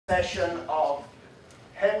session of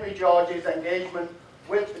Henry George's engagement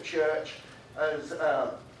with the church as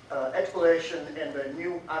exploration in the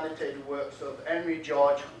new annotated works of Henry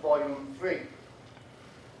George, Volume 3.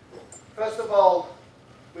 First of all,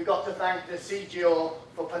 we got to thank the CGO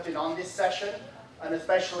for putting on this session, and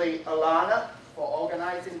especially Alana for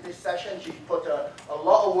organizing this session. She put a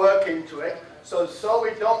lot of work into it. So we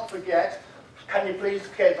don't forget, can you please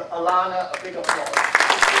give Alana a big applause?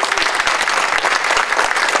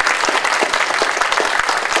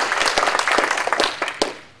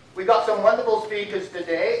 We got some wonderful speakers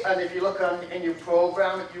today, and if you look in your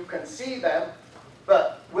program, you can see them.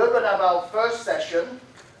 But we're going to have our first session,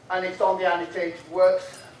 and it's on the annotated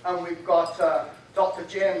works, and we've got Dr.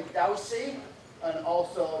 James Dawsey and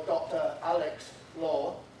also Dr. Alex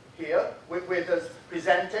Lough here with us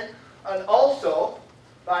presenting. And also,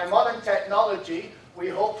 by modern technology, we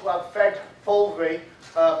hope to have Fred Fulvey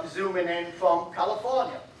zooming in from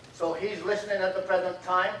California. So he's listening at the present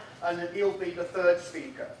time, and he'll be the third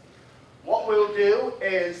speaker. What we'll do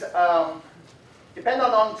is, depending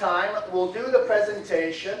on time, we'll do the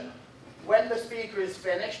presentation. When the speaker is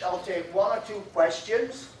finished, I'll take one or two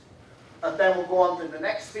questions, and then we'll go on to the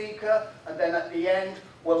next speaker, and then at the end,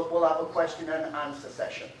 we'll have a question and answer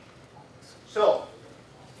session. So,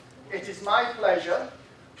 it is my pleasure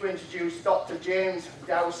to introduce Dr. James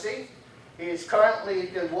Dawsey. He is currently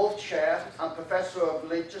the Wolf Chair and Professor of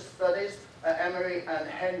Religious Studies at Emory and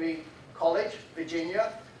Henry College,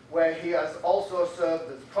 Virginia, where he has also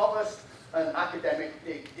served as Provost and Academic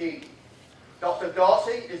Dean. Dr.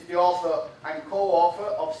 Dawsey is the author and co-author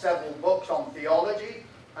of several books on theology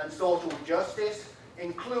and social justice,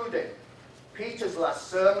 including Peter's Last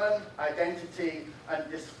Sermon, Identity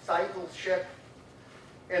and Discipleship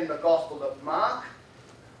in the Gospel of Mark,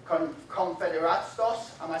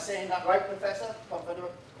 Confederatos, am I saying that right, Professor?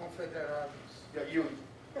 Confederatos. Yeah, you,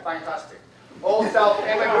 fantastic. All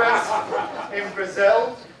Self-Immigrants in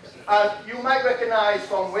Brazil. And you might recognize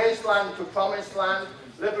From Wasteland to Promised Land,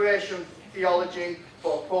 Liberation Theology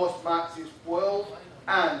for a Post-Marxist World,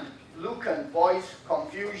 and Lucan Voice,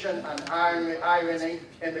 Confusion and Irony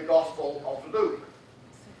in the Gospel of Luke.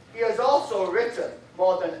 He has also written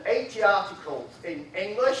more than 80 articles in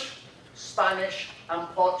English, Spanish and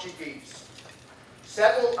Portuguese.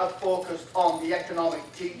 Several have focused on the economic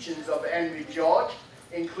teachings of Henry George,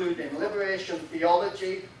 including liberation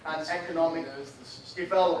theology and economic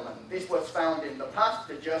development. This was found in The Path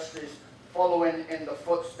to Justice, following in the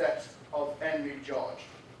footsteps of Henry George.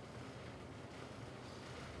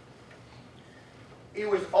 He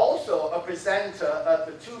was also a presenter at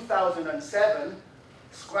the 2007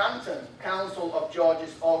 Scranton Council of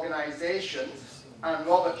George's Organizations and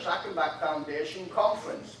Robert Trachenbach Foundation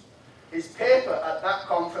Conference. His paper at that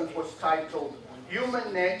conference was titled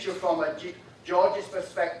Human Nature from a George's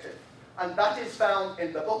Perspective, and that is found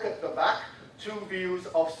in the book at the back, Two Views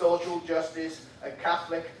of Social Justice, a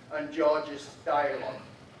Catholic and George's Dialogue.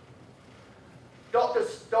 Dr.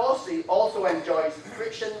 Dawsey also enjoys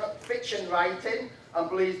fiction writing and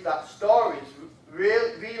believes that stories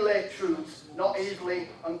relay truths not easily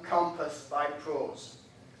encompassed by prose.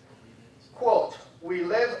 Quote, "We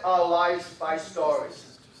live our lives by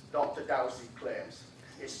stories," Dr. Dawsey claims.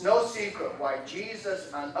 "It's no secret why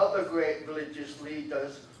Jesus and other great religious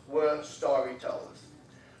leaders were storytellers."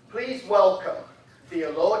 Please welcome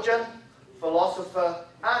theologian, philosopher,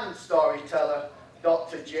 and storyteller,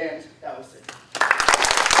 Dr. James Dawsey.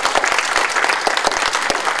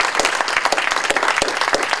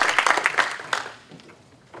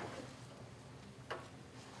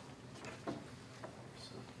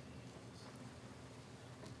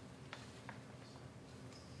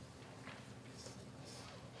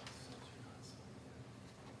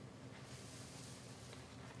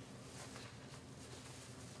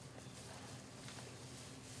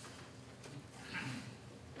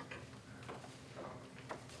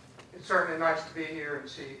 It's certainly nice to be here and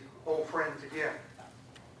see old friends again.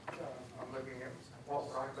 I'm looking at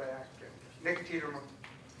Walt Ryback and Nick Tiedemann.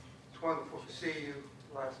 It's wonderful to see you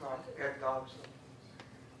last night, Ed Dobson.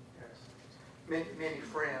 Yes. Many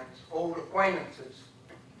friends, old acquaintances.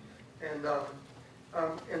 And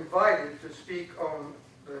I'm invited to speak on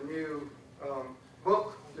the new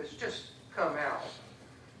book that's just come out.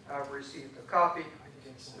 I've received a copy.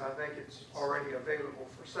 I think it's already available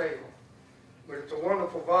for sale. But it's a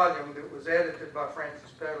wonderful volume that was edited by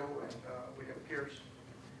Francis Peddle and William Pierce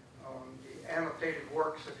on the annotated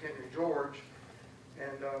works of Henry George.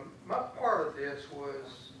 And my part of this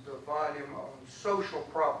was the volume on social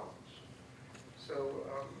problems. So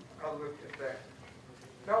I looked at that.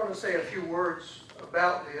 Now I want to say a few words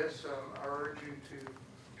about this. I urge you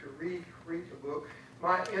to read the book.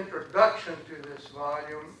 my introduction to this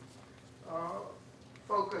volume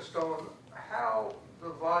focused on how the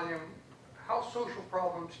volume, how social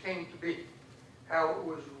problems came to be, how it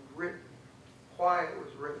was written, why it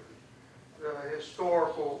was written, the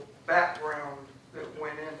historical background that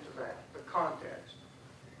went into that, the context.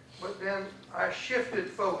 But then I shifted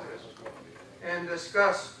focus and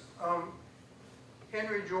discussed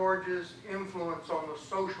Henry George's influence on the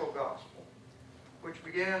social gospel, which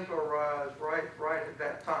began to arise right at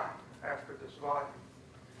that time, after this volume,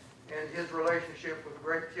 and his relationship with the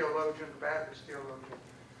great theologian, the Baptist theologian,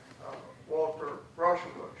 Walter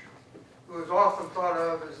Rauschenbusch, who is often thought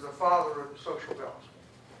of as the father of the social gospel.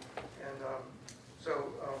 And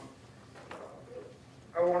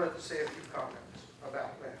I wanted to say a few comments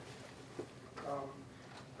about that.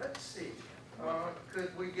 Let's see.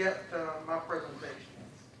 Could we get my presentation?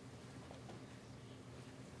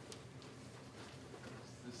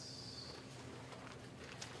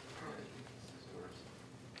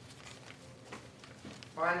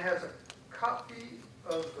 Mine has a copy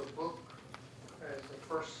of the book as the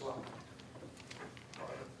first slide, or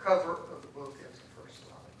the cover of the book as the first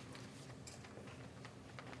slide.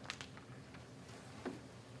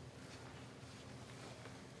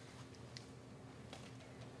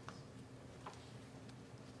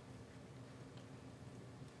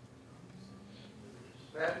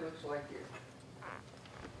 That looks like it.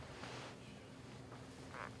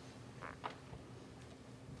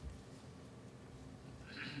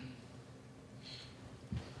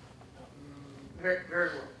 Very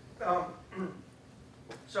well.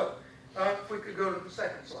 If we could go to the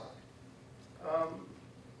second slide.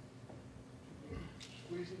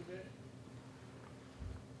 Squeeze it a bit.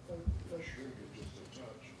 That shrink it just a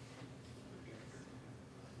touch.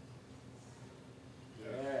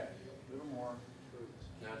 Yeah, a little more.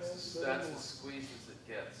 That's as squeezed as it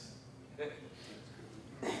gets.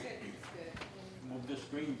 Move the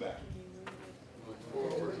screen back. Move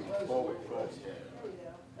forward. Forward, yeah.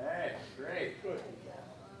 Hey, great. Good.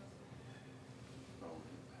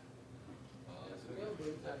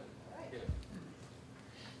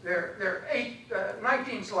 There are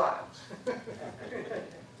 19 slides.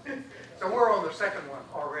 So we're on the second one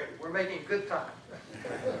already. We're making good time.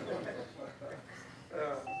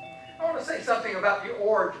 I want to say something about the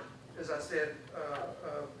origin, as I said,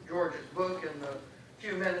 of George's book in the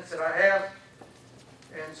few minutes that I have.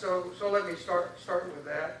 And so let me start with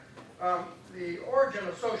that. The origin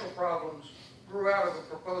of social problems grew out of a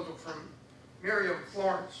proposal from Miriam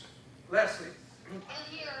Florence Leslie. In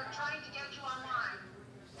here, trying to get you online.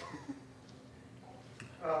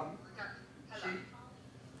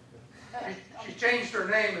 She changed her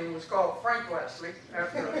name and was called Frank Leslie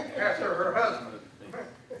after her husband.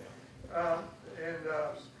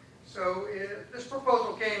 This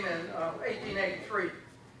proposal came in 1883.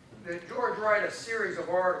 That George write a series of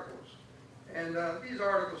articles. And these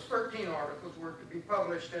articles, 13 articles, were to be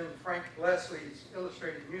published in Frank Leslie's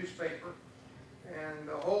illustrated newspaper. And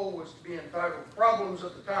the whole was to be entitled Problems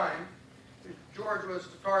of the Time. George was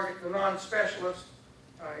to target the non-specialist.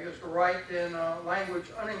 He was to write in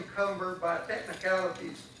language unencumbered by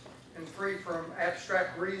technicalities and free from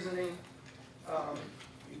abstract reasoning.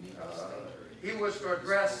 He was to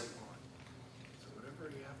address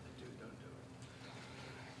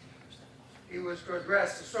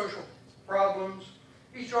the social problems.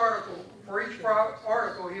 Each article, for each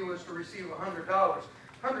article, he was to receive $100.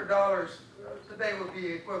 $100 today would be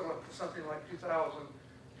equivalent to something like $2,350.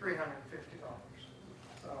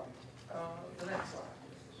 The next slide.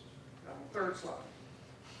 Third slide.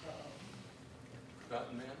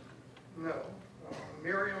 Cotton Man? No.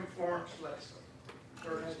 Miriam Florence Leslie.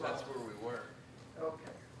 Third slide. That's where we were.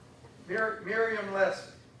 Okay. Miriam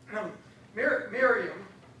Leslie. Miriam,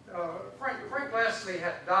 Frank Leslie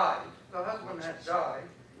had died. The husband had died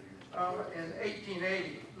in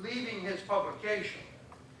 1880, leaving his publication,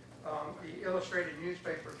 the illustrated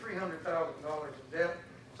newspaper, $300,000 in debt,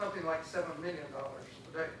 something like $7 million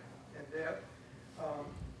today in debt.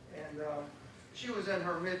 She was in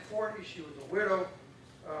her mid-40s. She was a widow.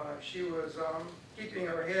 She was keeping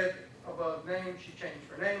her head above name. She changed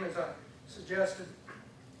her name, as I suggested.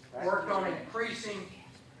 She worked on increasing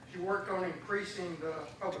the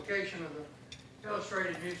publication of the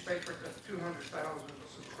illustrated newspaper to 200,000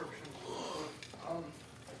 subscriptions on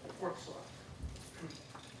the fourth slide.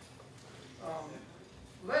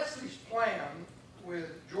 Leslie's plan with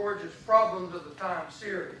George's Problems of the Time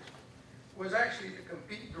series was actually to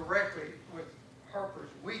compete directly with Harper's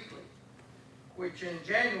Weekly, which in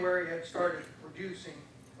January had started producing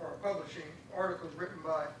or publishing articles written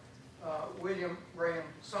by William Graham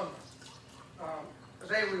Sumner.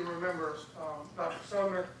 Today we remember Dr.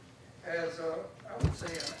 Sumner as, I would say,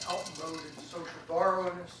 an outmoded social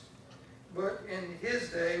Darwinist. But in his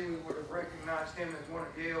day, we would have recognized him as one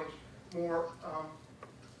of Yale's more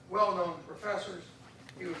well-known professors.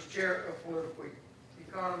 He was chair of political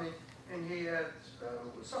economy, and he had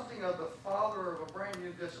something of the father of a brand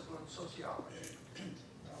new discipline, sociology.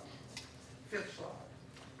 Fifth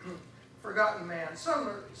slide. Forgotten man.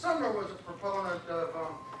 Sumner was a proponent of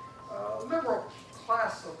liberal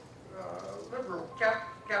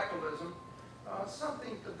capitalism,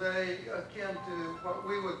 something today akin to what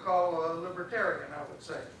we would call a libertarian, I would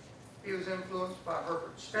say. He was influenced by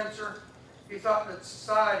Herbert Spencer. He thought that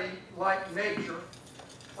society, like nature,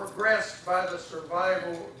 progressed by the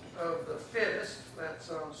survival of the fittest.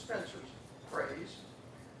 That's Spencer's phrase.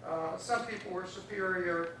 Some people were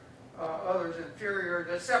superior, others inferior.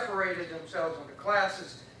 They separated themselves into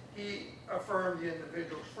classes. He affirmed the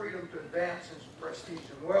individual's freedom to advance his prestige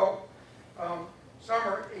and wealth.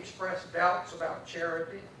 Sumner expressed doubts about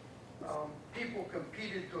charity. People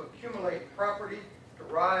competed to accumulate property, to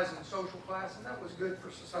rise in social class, and that was good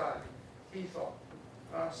for society, he thought.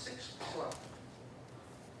 Sixth slide.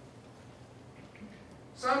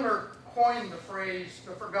 Sumner coined the phrase,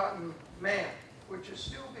 the forgotten man, which is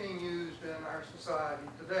still being used in our society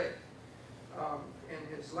today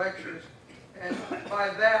in his lectures. And by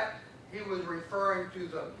that, he was referring to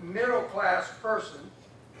the middle-class person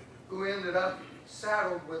who ended up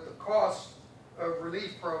saddled with the cost of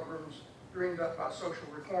relief programs dreamed up by social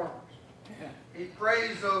reformers. He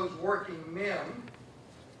praised those working men,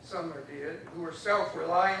 Sumner did, who were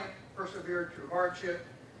self-reliant, persevered through hardship,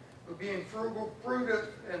 who being frugal, prudent,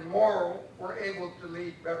 and moral were able to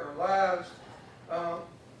lead better lives.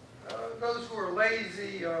 Those who were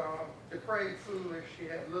lazy, depraved, foolish, he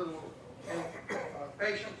had little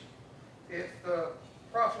patience. If the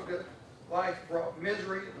profligate life brought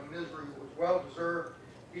misery, the misery was well-deserved,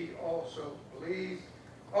 he also believed.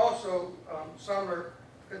 Also, Sumner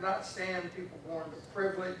could not stand people born to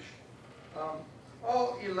privilege.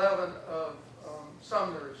 All 11 of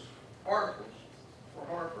Sumner's articles for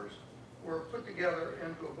Harper's were put together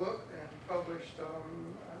into a book and published,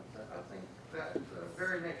 I think that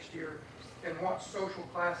very next year, in What Social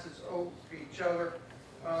Classes Owe to Each Other.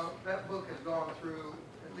 That book has gone through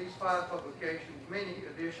at least 5 publications, many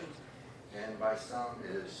editions, and by some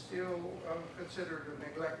is still considered a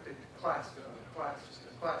neglected classic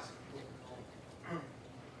book.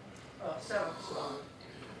 Seventh slide.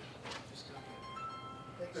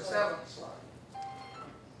 The seventh slide.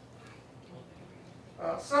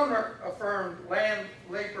 Sumner affirmed land,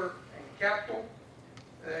 labor, and capital.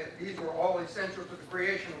 These were all essential to the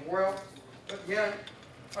creation of wealth, but yet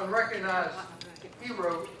unrecognized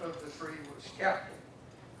hero of the three was capital.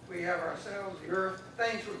 We have ourselves, the earth,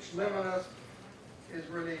 things which limit us is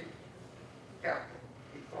really capital,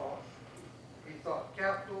 he thought. He thought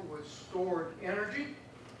capital was stored energy,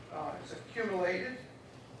 it's accumulated,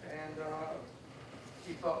 and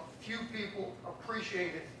he thought few people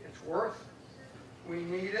appreciated its worth. We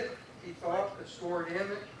need it, he thought, the stored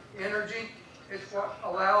energy is what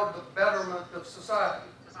allowed the betterment of society.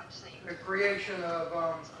 The creation of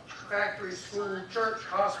factory, school, church,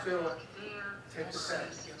 hospital, etc.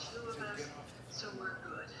 So we're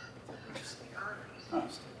good. What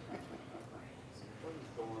is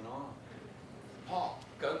going on? Paul,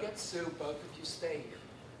 go get Sue, both of you stay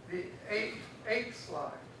here. The eighth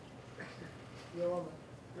slide. You're on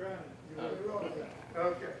the ground. You're on that.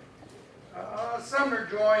 Okay. Sumner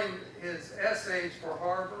joined his essays for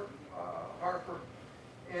Harper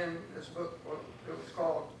in this book. It was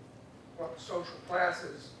called What Social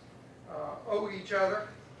Classes Owe Each Other.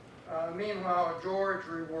 Meanwhile, George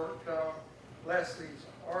reworked Leslie's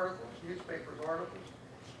articles, newspapers articles,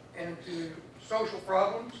 into social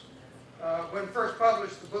problems. When first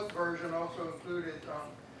published, the book version also included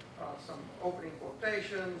some opening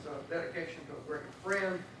quotations, a dedication to a great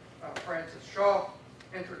friend, Francis Shaw,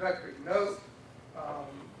 introductory note,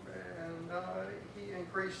 and he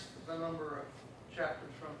increased the number of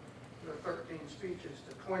chapters from the 13 speeches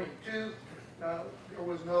to 22. There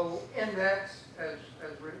was no index as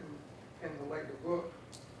written in the later book.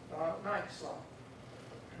 Ninth slide.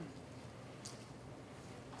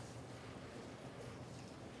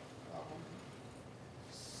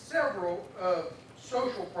 Several of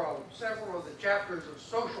social problems, several of the chapters of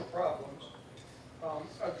social problems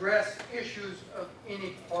address issues of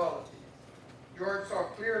inequality. George saw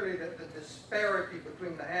clearly that the disparity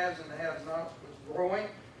between the haves and the have-nots was growing.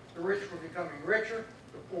 The rich were becoming richer,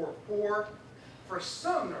 the poor poorer. For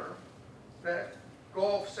Sumner, that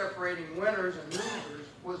gulf separating winners and losers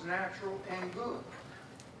was natural and good.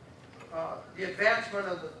 the advancement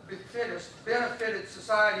of the fittest benefited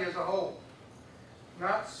society as a whole.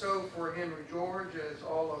 Not so for Henry George, as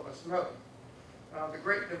all of us know. The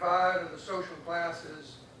great divide of the social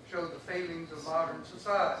classes showed the failings of modern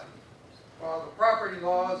society. While the property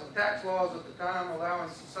laws and tax laws of the time allowing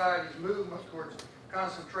society's movement towards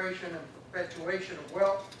concentration and perpetuation of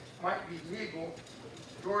wealth might be legal,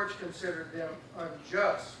 George considered them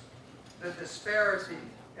unjust. The disparity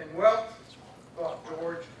in wealth, thought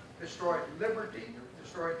George, destroyed liberty,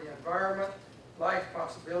 destroyed the environment, life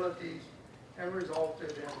possibilities, and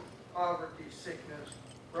resulted in poverty, sickness,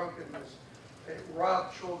 drunkenness. It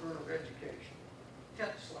robbed children of education.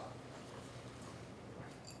 10th slide.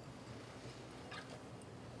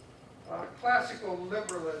 Classical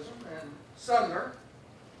liberalism and Sumner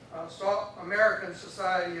saw American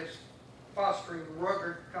society as fostering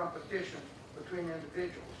rugged competition between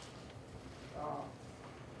individuals.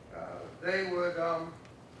 They would,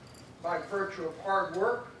 by virtue of hard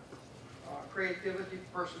work, creativity,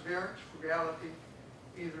 perseverance, frugality,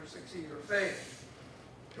 either succeed or fail.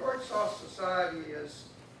 George saw society as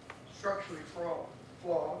structurally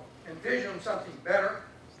flawed, envisioned something better.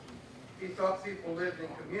 He thought people lived in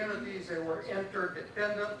communities, they were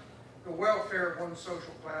interdependent. The welfare of one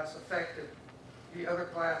social class affected the other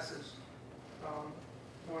classes.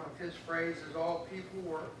 One of his phrases, all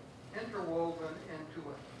people were interwoven into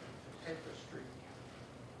a tapestry.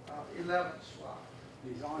 11th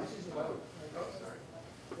slide. Design. Oh, sorry.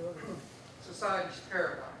 Society's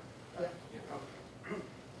paradigm.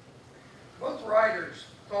 Both writers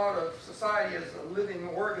thought of society as a living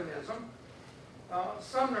organism.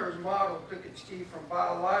 Sumner's model took its key from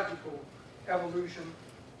biological evolution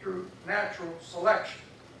through natural selection.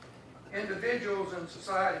 Individuals in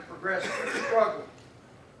society progressed through struggle,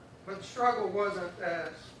 but the struggle wasn't as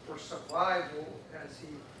for survival as he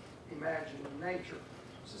imagined in nature.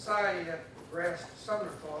 Society had progressed, Sumner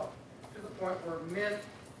thought, to the point where men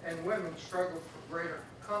and women struggled for greater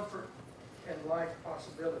comfort and life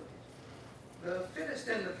possibilities. The fittest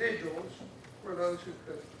individuals were those who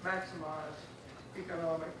could maximize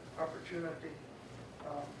economic opportunity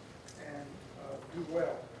and do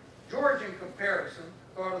well. George, in comparison,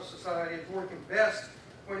 thought of society as working best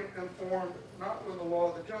when it conformed not with the law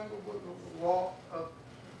of the jungle, but with the law of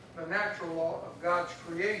the natural law of God's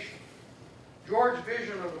creation. George's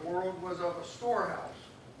vision of the world was of a storehouse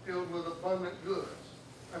filled with abundant goods,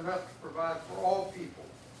 enough to provide for all people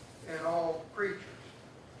and all creatures.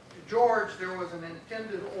 To George, there was an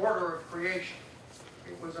intended order of creation.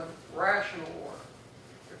 It was a rational order.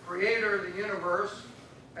 The creator of the universe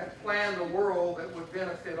had planned a world that would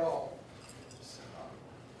benefit all.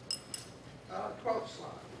 12th slide.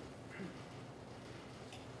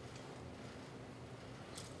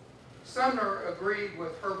 Sumner agreed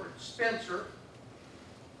with Herbert Spencer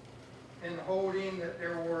in holding that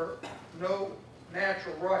there were no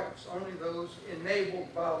natural rights, only those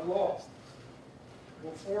enabled by law.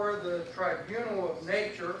 Before the tribunal of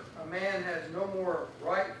nature, a man has no more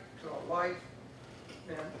right to a life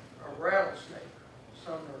than a rattlesnake,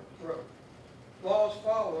 Sumner wrote. Laws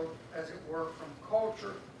followed, as it were, from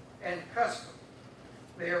culture and custom.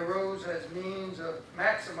 They arose as means of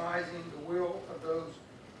maximizing the will of those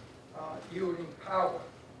yielding power.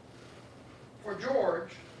 For George,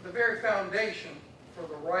 the very foundation for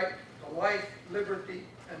the right to life, liberty,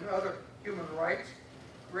 and other human rights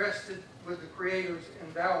rested with the Creator's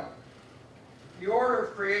endowment. The order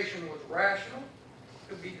of creation was rational,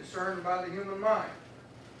 could be discerned by the human mind.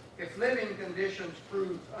 If living conditions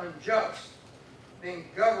proved unjust, then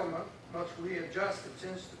government must readjust its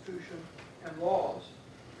institutions and laws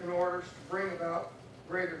in order to bring about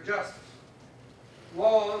greater justice.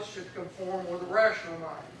 Laws should conform with a rational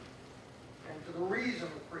mind and to the reason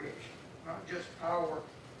of creation, not just power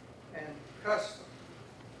and custom.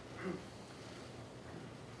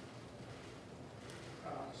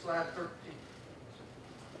 Slide 13.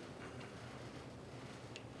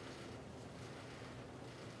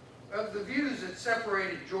 Of the views that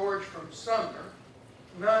separated George from Sumner,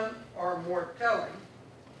 none are more telling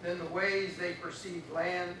than the ways they perceived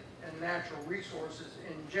land and natural resources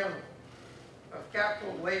in general. Of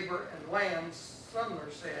capital, labor, and land, Sumner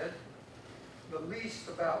said the least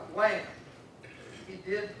about land. He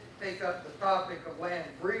did take up the topic of land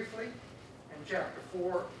briefly in chapter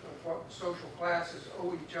 4 of what the social classes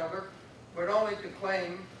owe each other, but only to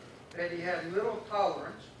claim that he had little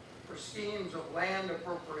tolerance for schemes of land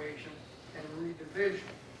appropriation and redivision.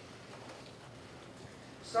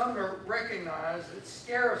 Sumner recognized that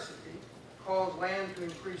scarcity caused land to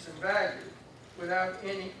increase in value without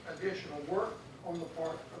any additional work on the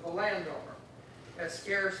part of the landowner. As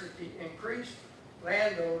scarcity increased,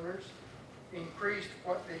 landowners increased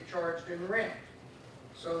what they charged in rent.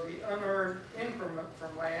 So the unearned increment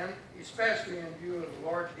from land, especially in view of the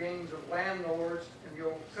large gains of landlords in the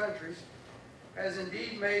old countries, has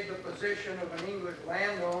indeed made the position of an English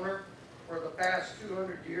landowner for the past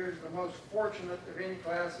 200 years the most fortunate of any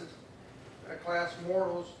class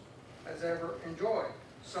mortals has ever enjoyed,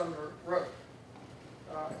 Sumner wrote.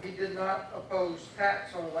 He did not oppose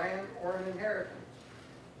tax on land or an inheritance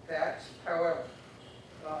tax, however.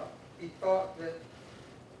 He thought that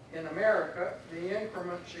in America, the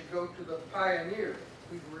increment should go to the pioneer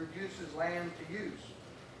who reduces land to use.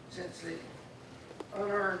 Since the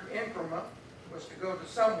unearned increment was to go to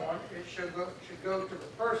someone, it should go to the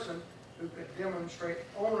person who could demonstrate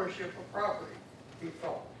ownership of property, he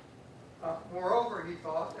thought. Moreover, he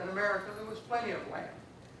thought, in America there was plenty of land.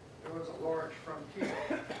 There was a large frontier.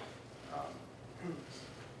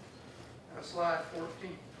 Slide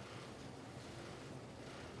 14.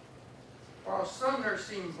 While Sumner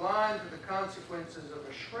seemed blind to the consequences of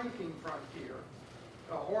a shrinking frontier,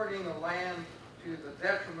 the hoarding of land to the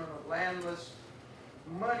detriment of landless,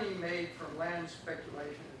 money made from land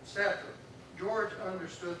speculation, etc., George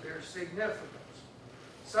understood their significance.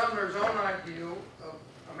 Sumner's own ideal of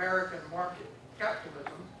American market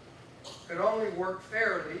capitalism could only work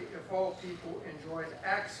fairly if all people enjoyed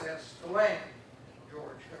access to land,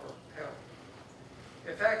 George held.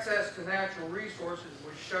 If access to natural resources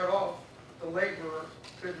was shut off, the laborer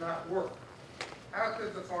could not work. How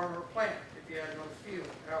could the farmer plant if he had no field?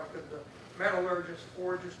 How could the metallurgist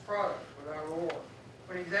forge his product without ore?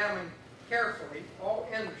 When examined carefully, all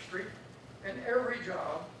industry and every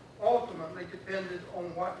job ultimately depended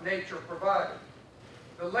on what nature provided.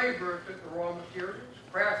 The laborer took the raw materials,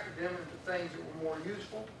 crafted them into things that were more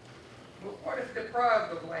useful. But what if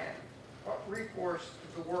deprived of land? What recourse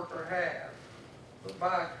does the worker have but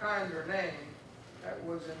by a kinder name that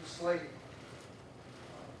was enslaving?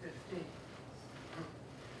 15.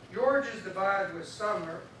 George's divide with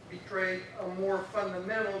Sumner betrayed a more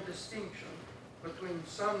fundamental distinction between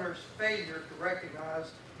Sumner's failure to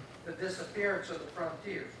recognize the disappearance of the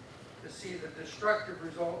frontier, to see the destructive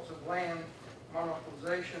results of land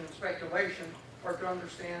monopolization and speculation, or to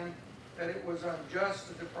understand that it was unjust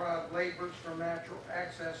to deprive laborers from natural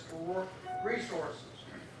access to resources.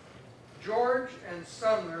 George and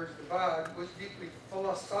Sumner's divide was deeply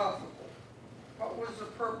philosophical. What was the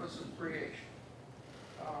purpose of creation?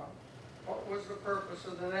 What was the purpose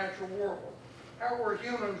of the natural world? How were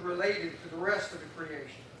humans related to the rest of the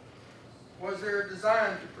creation? Was there a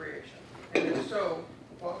design to creation? And if so,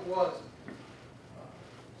 what was it?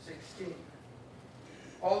 16.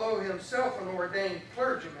 Although himself an ordained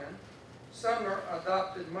clergyman, Sumner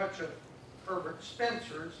adopted much of Herbert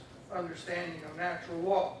Spencer's understanding of natural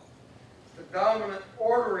law. The dominant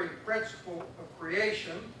ordering principle of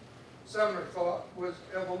creation, Sumner thought, was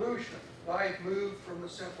evolution. Life moved from the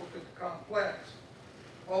simple to the complex.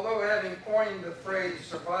 Although having coined the phrase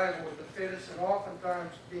survival of the fittest and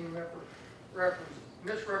oftentimes being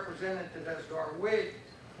misrepresented as Darwinian,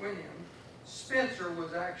 Spencer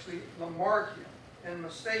was actually Lamarckian and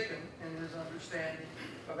mistaken in his understanding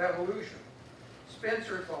of evolution.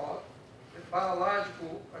 Spencer thought that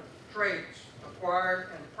biological traits acquired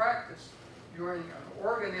and practiced during an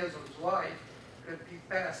organism's life could be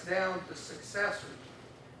passed down to successors,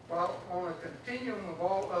 while on a continuum of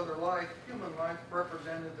all other life, human life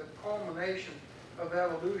represented the culmination of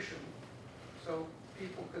evolution, so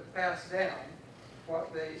people could pass down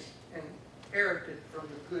what they inherited from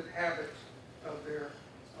the good habits of their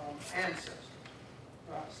ancestors.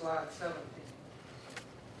 Slide 17.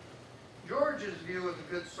 George's view of the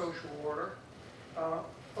good social order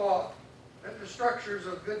thought that the structures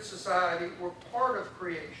of good society were part of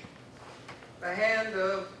creation. The hand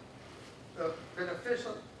of the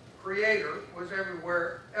beneficent Creator was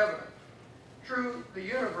everywhere evident. True, the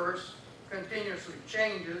universe continuously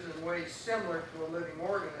changes in ways similar to a living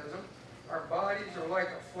organism. Our bodies are like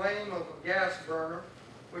a flame of a gas burner,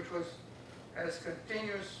 which has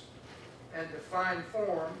continuous and defined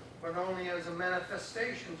form, but only as a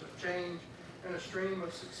manifestations of change in a stream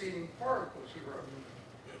of succeeding particles, he wrote.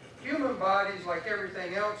 Human bodies, like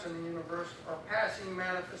everything else in the universe, are passing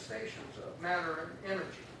manifestations of matter and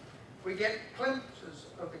energy. We get glimpses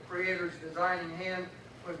of the Creator's designing hand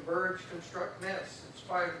when birds construct nests and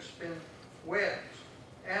spiders spin webs.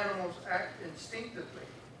 Animals act instinctively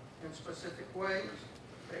in specific ways.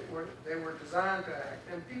 They were designed to act,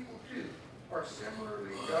 and people too are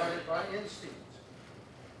similarly guided by instincts.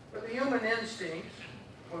 But the human instincts,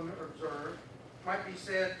 when observed, might be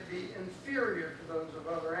said to be inferior to those of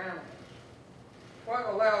other animals. What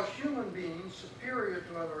allows human beings superior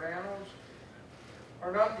to other animals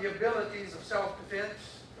are not the abilities of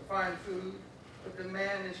self-defense to find food, but that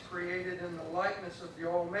man is created in the likeness of the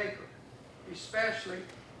All-Maker, especially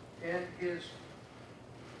in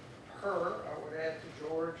her, I would add to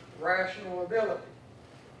George, rational ability.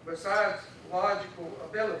 Besides logical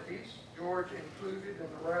abilities, George included in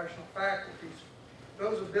the rational faculties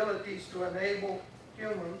those abilities to enable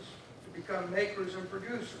humans to become makers and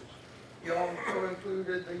producers. He also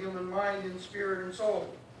included the human mind in spirit and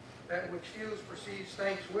soul, that which feels, perceives,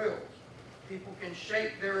 thinks, wills. People can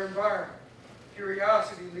shape their environment.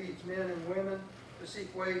 Curiosity leads men and women to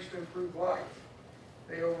seek ways to improve life.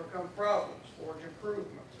 They overcome problems, forge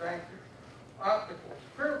improvements, vanquish obstacles.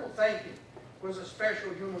 Critical thinking was a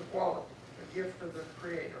special human quality, a gift of the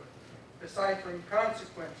Creator. Deciphering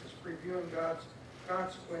consequences, previewing God's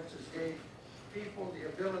consequences, gave people the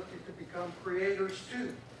ability to become creators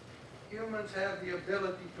too. Humans have the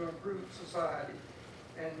ability to improve society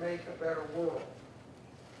and make a better world.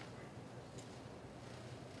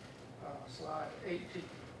 Slide 18.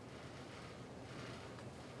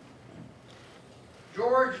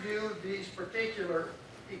 George viewed these particular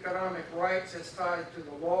economic rights as tied to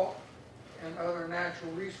the law and other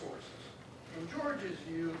natural resources. In George's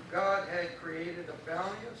view, God had created a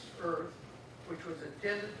bounteous earth which was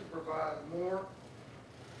intended to provide more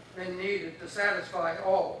than needed to satisfy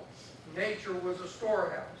all. Nature was a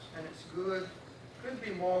storehouse, and its good could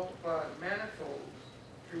be multiplied manifold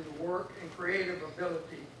through the work and creative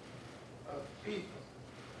ability of people.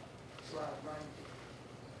 Slide 19.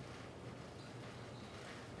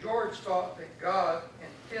 George thought that God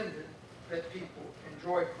intended that people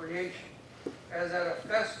enjoy creation. As at a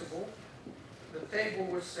festival, the table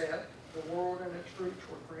was set, the world and its fruits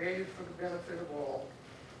were created for the benefit of all.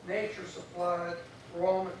 Nature supplied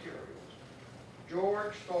raw materials.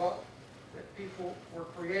 George thought that people were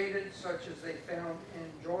created such as they found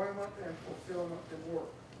enjoyment and fulfillment in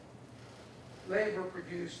work. Labor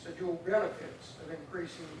produced the dual benefits of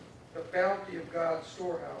increasing the bounty of God's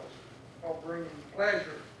storehouse while bringing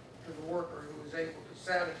pleasure to the worker who was able to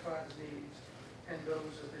satisfy his needs and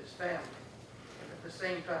those of his family, and at the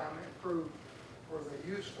same time improve for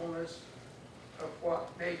the usefulness of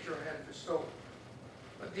what nature had bestowed.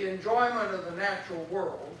 But the enjoyment of the natural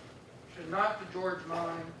world should not, to George's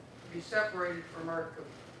mind, be separated from our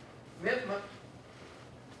commitment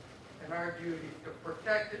and our duty to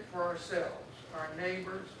protect it for ourselves, our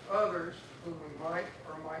neighbors, others whom we might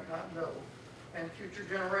or might not know, and future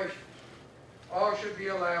generations. All should be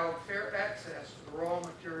allowed fair access to the raw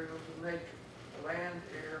materials of nature, the land,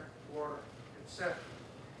 air, water, etc.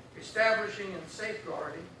 Establishing and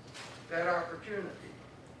safeguarding that opportunity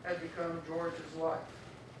had become George's life.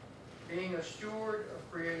 Being a steward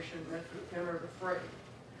of creation meant to enter the fray.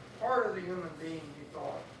 Part of the human being, he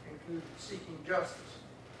thought, included seeking justice,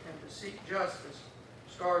 and to seek justice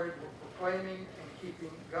started with proclaiming and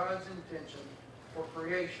keeping God's intention for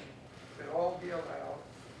creation that all be allowed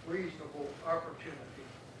reasonable opportunity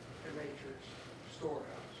to nature's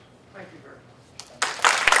storehouse. Thank you very much.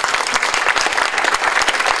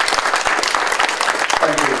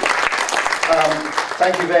 Thank you.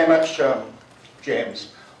 Thank you very much,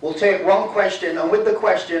 James. We'll take one question, and with the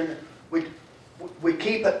question, we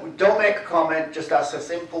keep it. We don't make a comment. Just ask a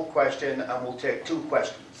simple question, and we'll take two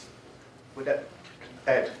questions. With that,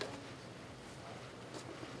 Ed.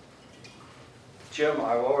 Jim,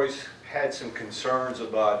 I've always had some concerns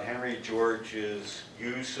about Henry George's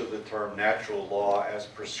use of the term natural law as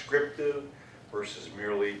prescriptive versus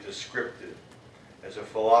merely descriptive. As a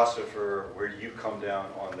philosopher, where do you come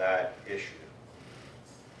down on that issue?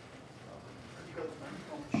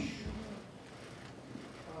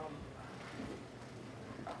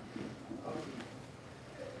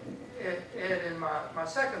 Ed, in my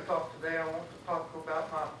second talk today, I want to talk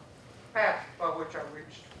about my path by which I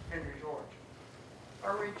reached Henry George.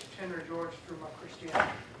 I reached Henry George through my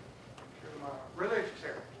Christianity, through my religious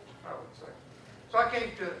heritage, I would say. So I came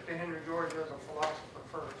to Henry George as a philosopher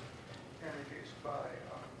first, introduced by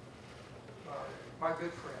my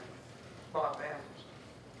good friend, Bob Anderson.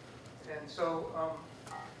 And so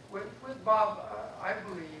with Bob, I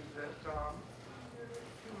believe that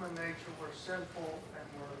human nature, we're sinful and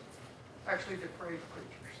we're actually depraved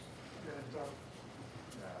creatures. That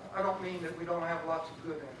I don't mean that we don't have lots of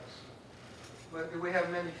good in us, but we have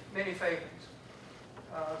many failings.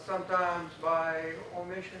 Sometimes by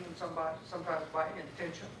omission, and sometimes by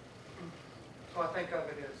intention. So I think of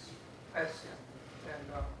it as sin,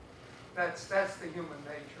 and that's the human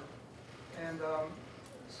nature. And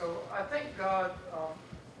so I think God, I'm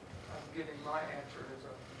giving my answer as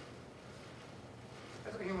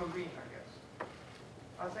a human being, I guess.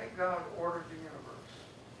 I think God ordered the universe.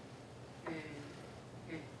 He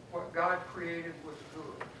what God created was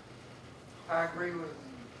good. I agree with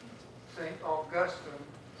St. Augustine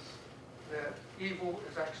that evil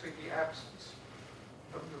is actually the absence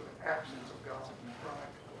of good, absence of God,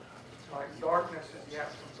 right? Like darkness is the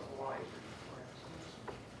absence of light, for instance.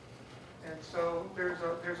 And so there's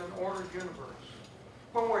an ordered universe.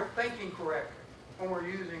 When we're thinking correctly, when we're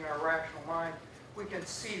using our rational mind, we can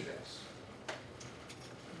see this.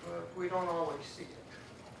 But we don't always see it.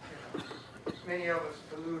 You know? Many of us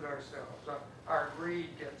delude ourselves. Our greed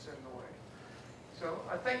gets in the way. So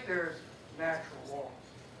I think there's natural law.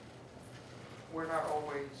 We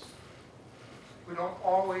don't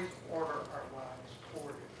always order our lives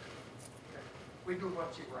toward it. Okay? We do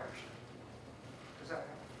what's irrational. Does that help?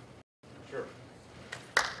 Sure.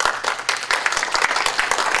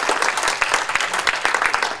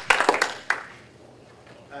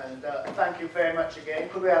 And thank you very much again.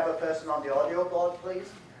 Could we have a person on the audio board, please?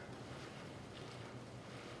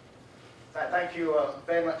 Thank you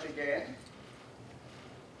very much again.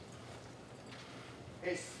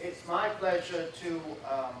 It's my pleasure to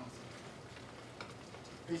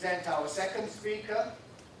present our second speaker,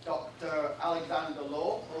 Dr. Alexandra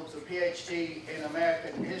Lough, who's a PhD in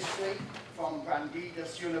American History from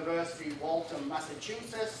Brandeis University, Waltham,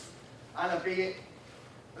 Massachusetts, and a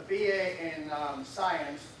BA in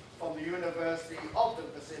Science from the University of the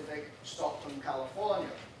Pacific, Stockton,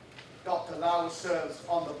 California. Dr. Lough serves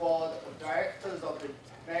on the board of directors of the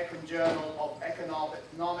American Journal of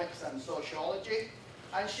Economics and Sociology,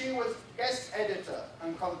 and she was guest editor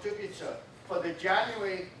and contributor for the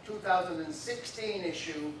January 2016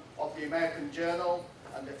 issue of the American Journal,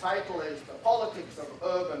 and the title is The Politics of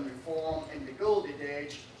Urban Reform in the Gilded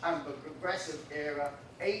Age and the Progressive Era,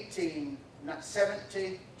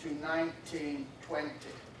 1870 to 1920.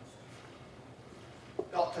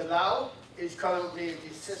 Dr. Lough is currently the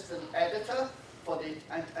assistant editor for the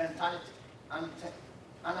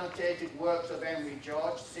Annotated Works of Henry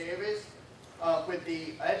George series, with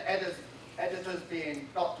the editors being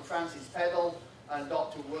Dr. Francis Peddle and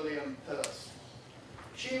Dr. William Peirce.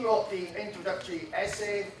 She wrote the introductory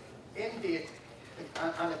essay in the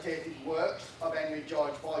Annotated Works of Henry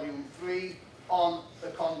George, Volume 3, on the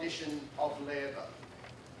condition of labor.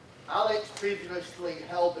 Alex previously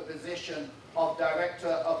held the position of Director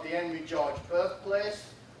of the Henry George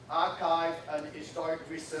Birthplace, Archive and Historic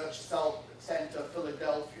Research Center,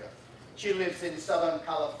 Philadelphia. She lives in Southern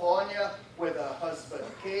California with her husband,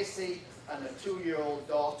 Casey, and a 2-year-old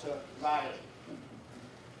daughter, Riley.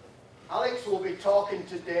 Alex will be talking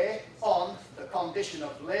today on the condition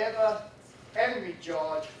of labor, Henry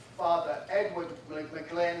George, Father Edward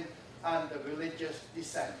McGlynn, and the religious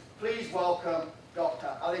dissent. Please welcome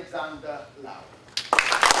Dr. Alexandra Lough.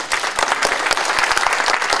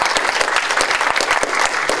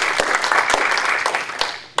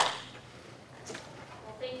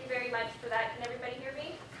 Well, thank you very much for that. Can everybody hear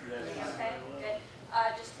me? Yes. Okay, good.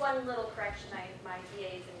 Just one little correction. My BA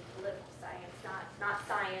is in political science, not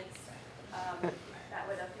science. That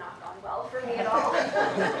would have not gone well for me at all.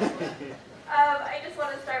 I just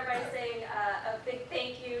want to start by saying a big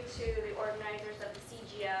thank you to the organizers of the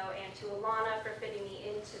CGO and to Alana for fitting me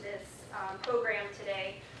into this program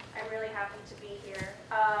today. I'm really happy to be here.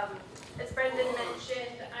 As Brendan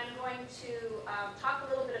mentioned, I'm going to talk a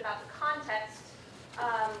little bit about the context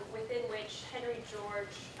within which Henry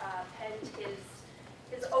George penned his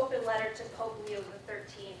open letter to Pope Leo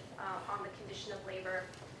XIII on the condition of labor.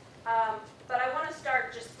 But I want to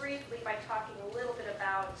start just briefly by talking a little bit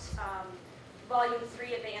about Volume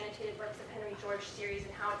 3 of the Annotated Works of Henry George series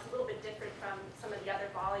and how it's a little bit different from some of the other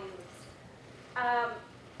volumes.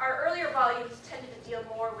 Our earlier volumes tended to deal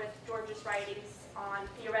more with George's writings on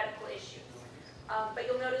theoretical issues. But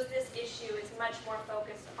you'll notice this issue is much more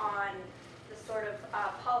focused on the sort of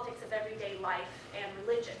politics of everyday life and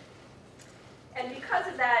religion. And because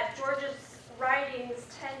of that, George's writings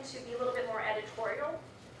tend to be a little bit more editorial.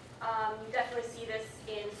 You definitely see this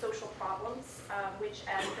in Social Problems, which,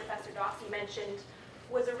 as Professor Dawsey mentioned,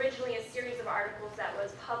 was originally a series of articles that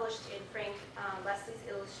was published in Frank Leslie's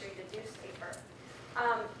illustrated newspaper.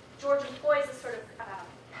 George employs a sort of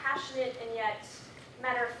passionate and yet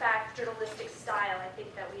matter-of-fact journalistic style, I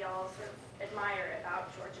think, that we all sort of admire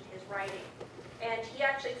about George and his writing. And he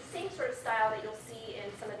actually has the same sort of style that you'll see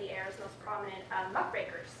in some of the era's most prominent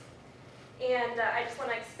muckrakers. And I just want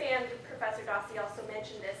to expand, Professor Dawsey also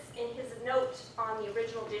mentioned this, in his note on the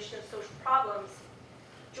original edition of Social Problems,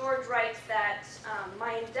 George writes that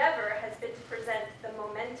my endeavor has been to present the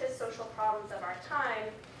momentous social problems of our time,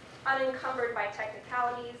 unencumbered by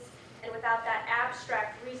technicalities, and without that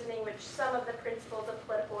abstract reasoning which some of the principles of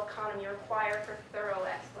political economy require for thorough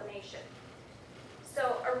explanation.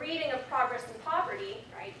 So a reading of Progress and Poverty,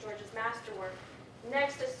 right, George's masterwork,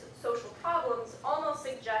 next to social problems, almost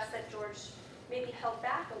suggests that George maybe held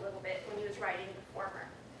back a little bit when he was writing the former,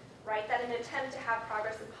 right? That in an attempt to have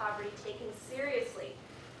Progress and Poverty taken seriously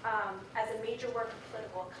as a major work of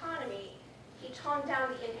political economy, he toned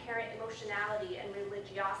down the inherent emotionality and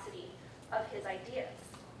religiosity of his ideas.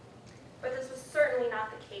 But this was certainly not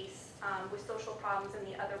the case with social problems and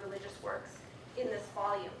the other religious works in this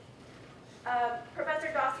volume. Professor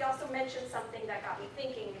Dawsey also mentioned something that got me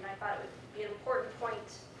thinking, and I thought it would be an important point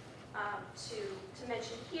to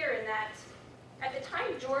mention here, in that at the time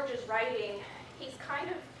George is writing, he's kind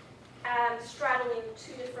of straddling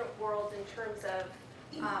two different worlds in terms of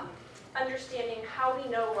understanding how we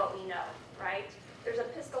know what we know, right? There's a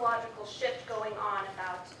epistemological shift going on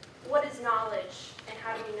about what is knowledge and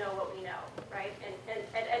how do we know what we know, right? And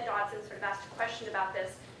Ed Dodson sort of asked a question about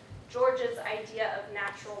this. George's idea of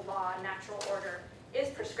natural law, natural order, is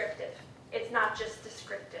prescriptive. It's not just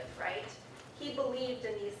descriptive, right? He believed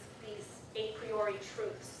in these a priori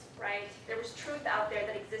truths, right? There was truth out there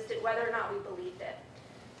that existed whether or not we believed it.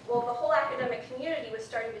 Well, the whole academic community was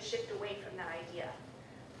starting to shift away from that idea.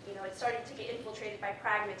 You know, it started to get infiltrated by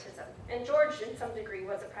pragmatism. And George, in some degree,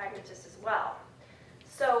 was a pragmatist as well.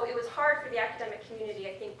 So it was hard for the academic community,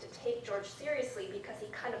 I think, to take George seriously because he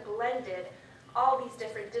kind of blended all these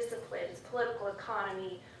different disciplines, political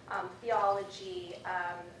economy, theology,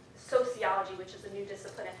 sociology, which is a new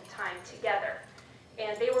discipline at the time, together.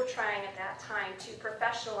 And they were trying at that time to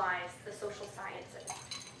professionalize the social sciences.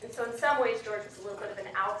 And so in some ways, George was a little bit of an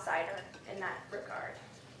outsider in that regard.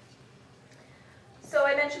 So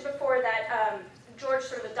I mentioned before that George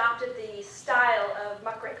sort of adopted the style of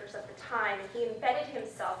muckrakers of the time, and he embedded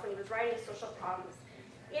himself, when he was writing social problems,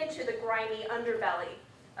 into the grimy underbelly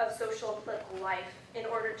of social and political life in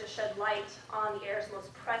order to shed light on the era's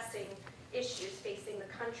most pressing issues facing the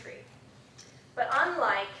country. But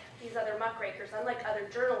unlike these other muckrakers, unlike other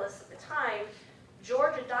journalists at the time,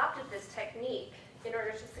 George adopted this technique in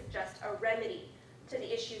order to suggest a remedy to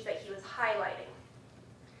the issues that he was highlighting.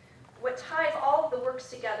 What ties all of the works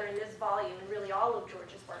together in this volume, and really all of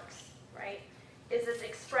George's works, right, is this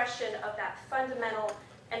expression of that fundamental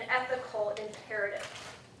and ethical imperative,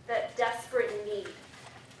 that desperate need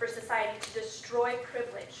for society to destroy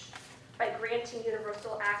privilege by granting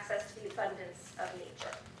universal access to the abundance of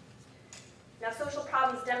nature. Now, Social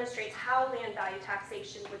Problems demonstrates how land value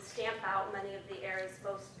taxation would stamp out many of the era's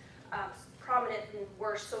most prominent and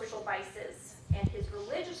worst social vices, and his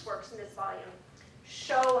religious works in this volume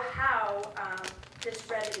show how this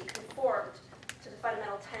remedy conformed to the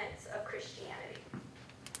fundamental tenets of Christianity.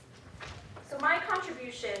 So my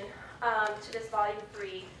contribution to this volume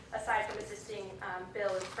 3, aside from assisting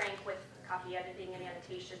Bill and Frank with copy editing and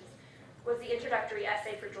annotations, was the introductory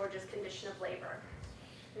essay for George's Condition of Labor.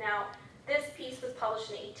 Now, this piece was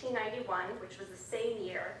published in 1891, which was the same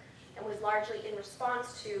year, and was largely in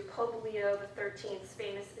response to Pope Leo XIII's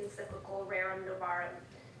famous encyclical Rerum Novarum,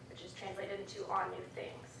 which is translated into On New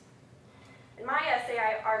Things. In my essay,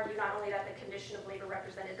 I argue not only that the condition of labor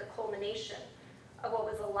represented the culmination of what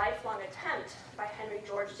was a lifelong attempt by Henry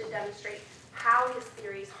George to demonstrate how his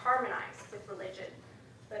theories harmonized with religion,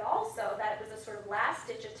 but also that it was a sort of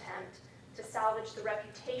last-ditch attempt to salvage the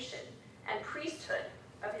reputation and priesthood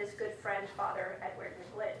of his good friend, Father Edward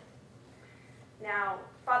McGlynn. Now,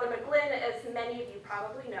 Father McGlynn, as many of you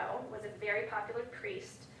probably know, was a very popular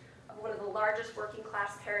priest of one of the largest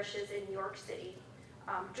working-class parishes in New York City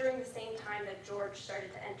during the same time that George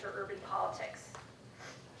started to enter urban politics.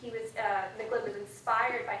 McGlynn was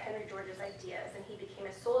inspired by Henry George's ideas, and he became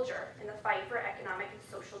a soldier in the fight for economic and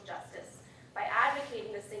social justice by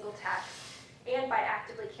advocating the single tax and by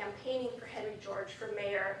actively campaigning for Henry George for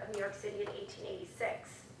mayor of New York City in 1886.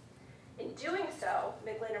 In doing so,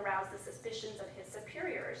 McGlynn aroused the suspicions of his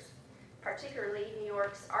superiors, particularly New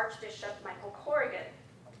York's Archbishop Michael Corrigan,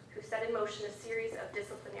 who set in motion a series of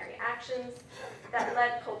disciplinary actions that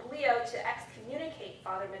led Pope Leo to excommunicate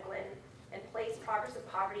Father McGlynn and place Progress and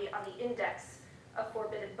Poverty on the index of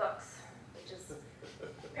forbidden books, which is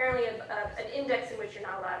apparently an index in which you're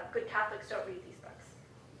not allowed. Good Catholics don't read these books.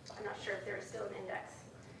 I'm not sure if there is still an index.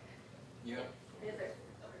 Yeah. Is there?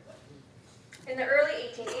 In the early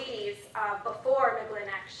 1880s, before McGlynn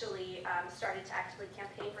actually started to actively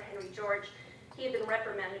campaign for Henry George, he had been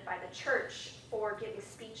reprimanded by the church for giving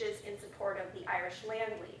speeches in support of the Irish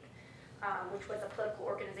Land League, which was a political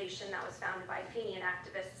organization that was founded by Fenian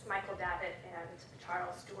activists Michael Davitt and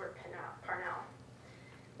Charles Stewart Parnell.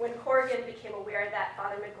 When Corrigan became aware that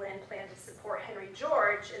Father McGlynn planned to support Henry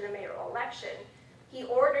George in the mayoral election, he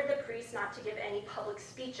ordered the priest not to give any public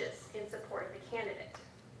speeches in support of the candidate.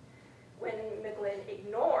 When McGlynn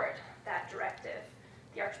ignored that directive,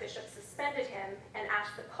 the Archbishop suspended him and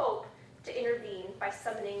asked the Pope to intervene by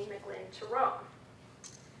summoning McGlynn to Rome.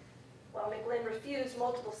 Well, McGlynn refused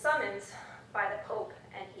multiple summons by the Pope,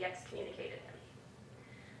 and he excommunicated him.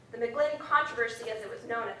 The McGlynn controversy, as it was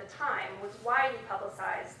known at the time, was widely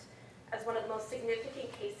publicized as one of the most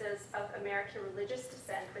significant cases of American religious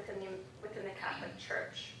dissent within the Catholic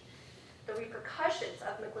Church. The repercussions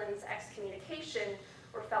of McGlynn's excommunication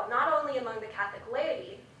were felt not only among the Catholic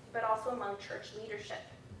laity, but also among church leadership.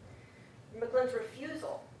 McGlynn's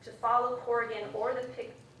refusal to follow Corrigan or the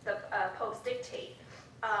Pope's dictate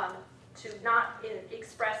to not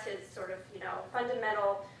express his sort of,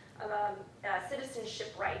 fundamental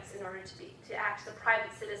citizenship rights in order to act as a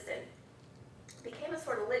private citizen became a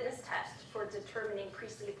sort of litmus test for determining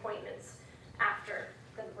priestly appointments after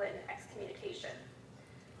the McGlynn excommunication.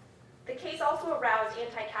 The case also aroused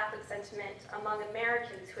anti-Catholic sentiment among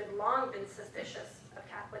Americans who had long been suspicious of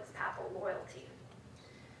Catholics' papal loyalty.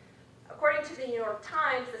 According to the New York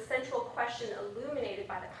Times, the central question illuminated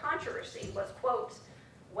by the controversy was, quote,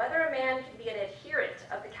 whether a man can be an adherent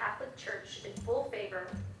of the Catholic Church in full favor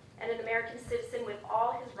and an American citizen with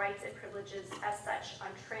all his rights and privileges as such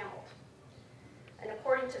untrammeled. And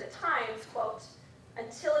according to the Times, quote,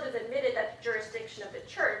 until it is admitted that the jurisdiction of the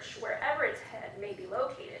Church, wherever its head may be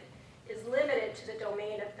located, is limited to the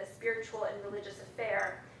domain of the spiritual and religious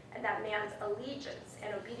affair, and that man's allegiance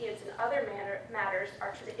and obedience in other matters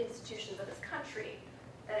are to the institutions of his country,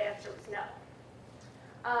 that answer was no.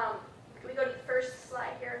 Can we go to the first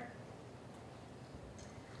slide here?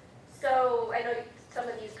 So I know some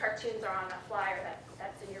of these cartoons are on a flyer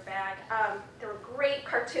that's in your bag. There were great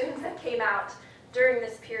cartoons that came out during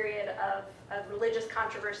this period of religious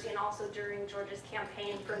controversy and also during George's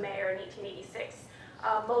campaign for mayor in 1886.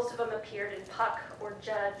 Most of them appeared in Puck or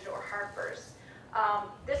Judge or Harper's.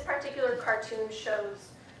 This particular cartoon shows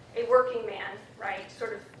a working man, right,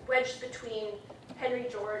 sort of wedged between Henry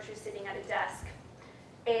George, who's sitting at a desk,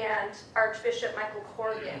 and Archbishop Michael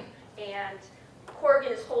Corrigan. And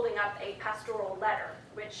Corrigan is holding up a pastoral letter,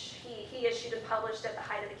 which he issued and published at the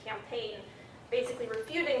height of the campaign, basically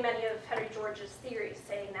refuting many of Henry George's theories,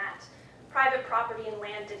 saying that private property and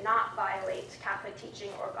land did not violate Catholic teaching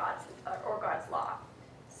or God's law.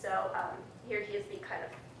 So here he is being kind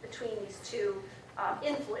of between these two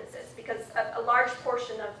influences, because a large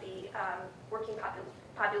portion of the working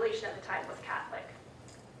population at the time was Catholic.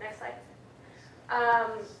 Next slide.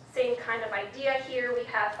 Same kind of idea here. We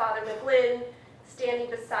have Father McGlynn standing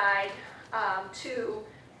beside two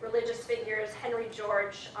religious figures, Henry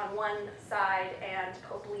George on one side and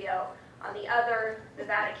Pope Leo on the other. The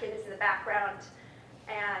Vatican is in the background,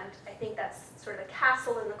 and I think that's sort of a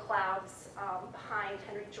castle in the clouds behind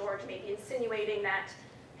Henry George, maybe insinuating that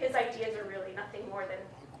his ideas are really nothing more than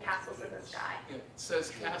castles in the sky. It says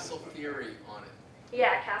castle theory on it.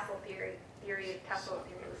 Yeah, castle theory, castle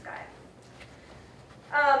theory in the sky.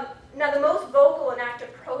 Now, the most vocal and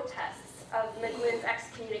active protests of McGlynn's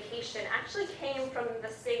excommunication actually came from the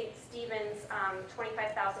St. Stephen's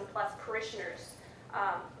 25,000 plus parishioners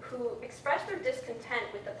who expressed their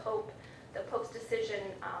discontent with the Pope's decision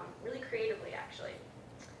really creatively, actually.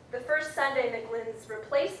 The first Sunday McGlynn's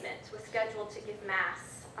replacement was scheduled to give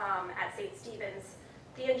Mass at St. Stephen's.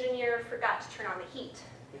 The engineer forgot to turn on the heat,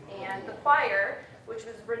 and the choir, which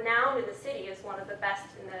was renowned in the city as one of the best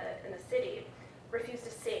in the city, refused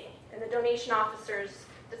to sing, and the donation officers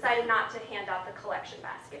decided not to hand out the collection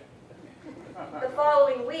basket. The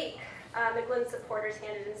following week, McGlynn supporters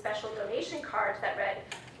handed in special donation cards that read,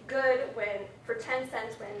 "Good for 10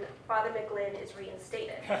 cents when Father McGlynn is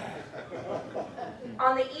reinstated."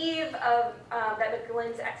 On the eve of that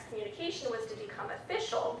McGlynn's excommunication was to become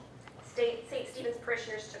official, St. Stephen's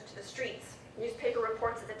parishioners took to the streets. Newspaper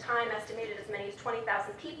reports at the time estimated as many as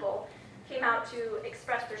 20,000 people came out to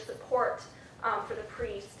express their support for the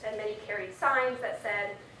priest, and many carried signs that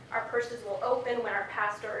said, "Our purses will open when our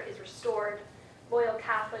pastor is restored. Loyal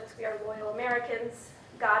Catholics, we are loyal Americans.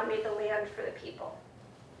 God made the land for the people."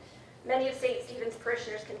 Many of St. Stephen's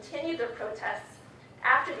parishioners continued their protests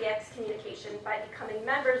after the excommunication by becoming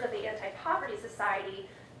members of the Anti-Poverty Society,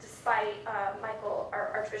 despite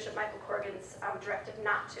Archbishop Michael Corrigan's directive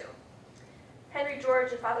not to. Henry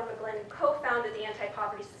George and Father McGlynn co-founded the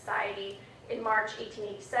Anti-Poverty Society in March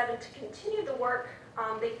 1887 to continue the work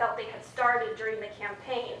they felt they had started during the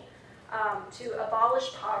campaign to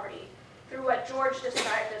abolish poverty through what George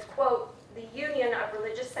described as, quote, the union of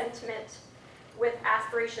religious sentiment with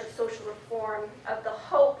aspiration of social reform, of the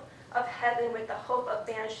hope of heaven with the hope of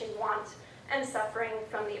banishing want and suffering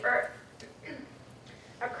from the earth.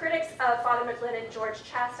 Now, critics of Father McGlynn and George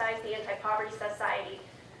chastised the Anti-Poverty Society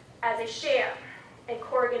as a sham, and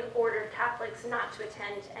Corrigan ordered Catholics not to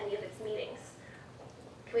attend any of its meetings.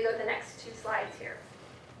 Can we go to the next 2 slides here?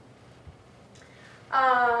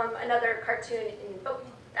 Another cartoon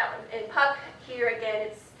that one. In Puck, here again,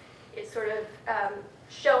 it's sort of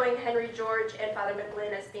showing Henry George and Father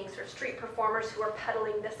McGlynn as being sort of street performers who are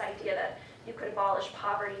peddling this idea that you could abolish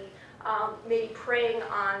poverty, maybe preying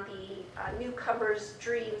on the newcomers'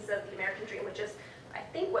 dreams of the American dream, which is, I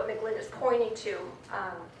think, what McGlynn is pointing to.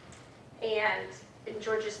 And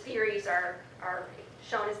George's theories are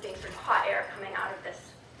shown as being sort of hot air coming out of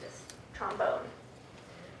this trombone.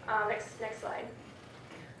 Next slide.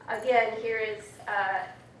 Again, here is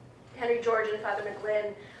Henry George and Father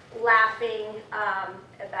McGlynn laughing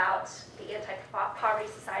about the anti-poverty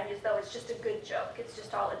society as though it's just a good joke. It's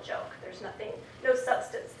just all a joke. There's no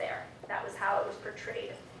substance there. That was how it was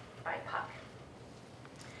portrayed by Puck.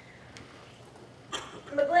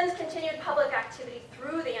 McGlynn's continued public activity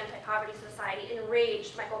through the Anti-Poverty Society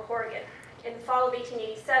enraged Michael Corrigan. In the fall of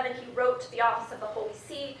 1887, he wrote to the Office of the Holy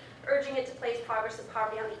See, urging it to place Progress and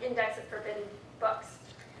Poverty on the Index of Forbidden Books.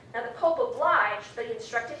 Now, the Pope obliged, but he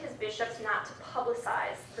instructed his bishops not to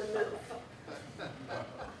publicize the move.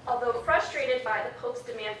 Although frustrated by the Pope's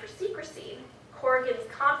demand for secrecy, Corrigan's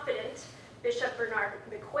confidant, Bishop Bernard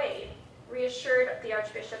McQuaid, reassured the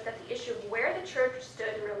Archbishop that the issue of where the Church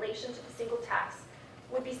stood in relation to the single tax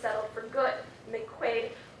would be settled for good.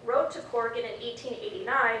 McQuaid wrote to Corrigan in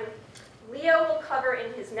 1889, Leo will cover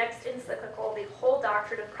in his next encyclical the whole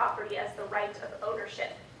doctrine of property as the right of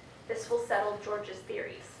ownership. This will settle George's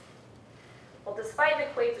theories. Well, despite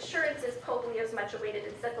McQuaid's assurances, Pope Leo's much-awaited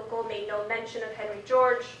encyclical made no mention of Henry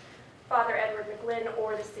George, Father Edward McGlynn,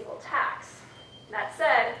 or the single tax. That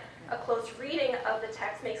said, a close reading of the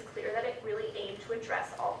text makes clear that it really aimed to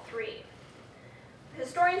address all three.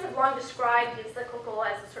 Historians have long described the encyclical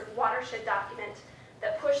as a sort of watershed document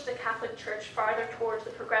that pushed the Catholic Church farther towards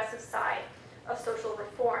the progressive side of social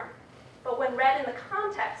reform. But when read in the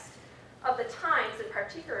context of the times, and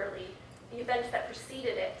particularly the events that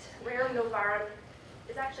preceded it, Rerum Novarum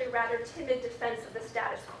is actually a rather timid defense of the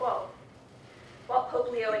status quo. While Pope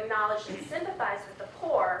Leo acknowledged and sympathized with the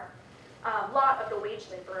poor, lot of the wage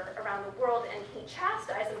laborer around the world, and he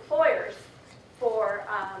chastised employers for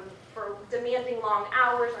demanding long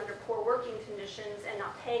hours under poor working conditions and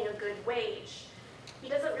not paying a good wage, he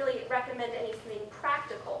doesn't really recommend anything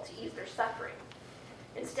practical to ease their suffering.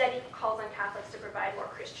 Instead, he calls on Catholics to provide more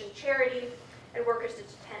Christian charity and workers to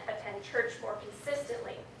attend church more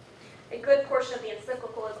consistently. A good portion of the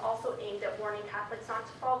encyclical is also aimed at warning Catholics not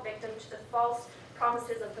to fall victim to the false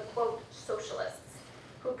promises of the, quote, socialists,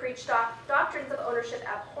 who preach doctrines of ownership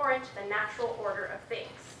abhorrent to the natural order of things.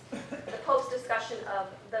 The Pope's discussion of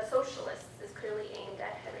the socialists is clearly aimed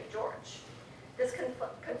at Henry George. This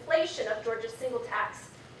conflation of George's single tax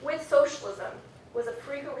with socialism was a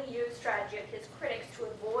frequently used strategy of his critics to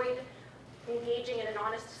avoid engaging in an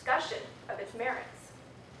honest discussion of its merits.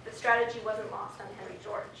 The strategy wasn't lost on Henry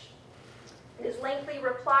George. In his lengthy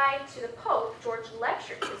reply to the Pope, George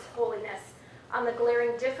lectured His Holiness on the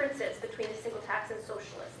glaring differences between the single tax and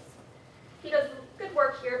socialists. He does good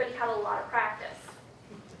work here, but he had a lot of practice.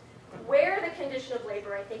 Where the condition of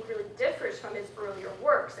labor, I think, really differs from his earlier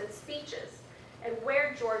works and speeches, and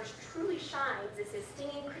where George truly shines is his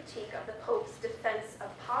stinging critique of the Pope's defense of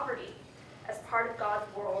poverty as part of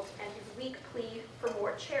God's world and his weak plea for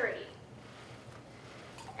more charity.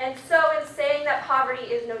 And so in saying that poverty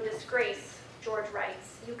is no disgrace, George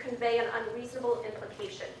writes, you convey an unreasonable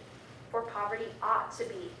implication, for poverty ought to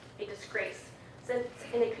be a disgrace, since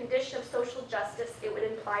in a condition of social justice it would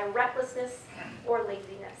imply recklessness or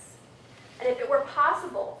laziness. And if it were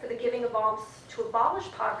possible for the giving of alms to abolish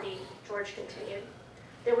poverty, George continued,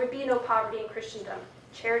 there would be no poverty in Christendom.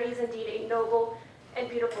 Charity is indeed a noble and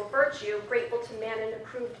beautiful virtue, grateful to man and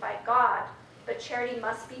approved by God, but charity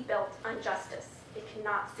must be built on justice. It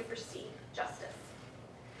cannot supersede justice.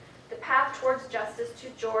 The path towards justice to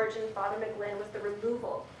George and Father McGlynn was the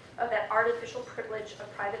removal of that artificial privilege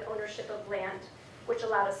of private ownership of land, which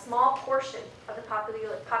allowed a small portion of the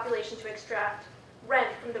population to extract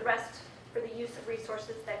rent from the rest for the use of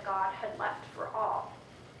resources that God had left for all.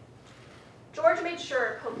 George made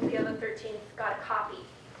sure Pope Leo XIII got a copy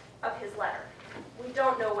of his letter. We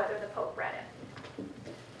don't know whether the Pope read it.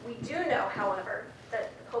 We do know, however, that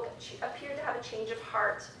the Pope appeared to have a change of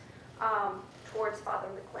heart towards Father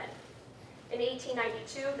McGlynn. In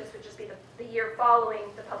 1892, this would just be the year following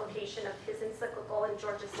the publication of his encyclical and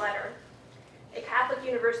George's letter, a panel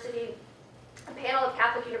of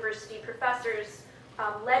Catholic University professors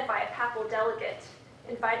led by a papal delegate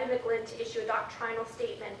invited McGlynn to issue a doctrinal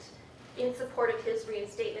statement in support of his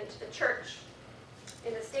reinstatement to the Church.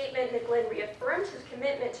 In the statement, McGlynn reaffirmed his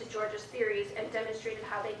commitment to George's theories and demonstrated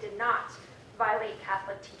how they did not violate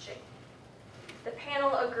Catholic teaching. The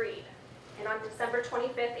panel agreed, and on December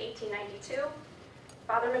 25th, 1892,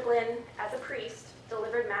 Father McGlynn, as a priest,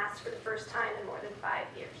 delivered Mass for the first time in more than 5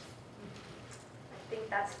 years. I think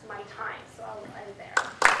that's my time, so I'll end there.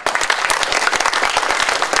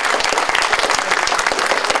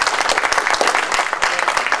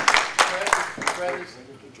 Fred is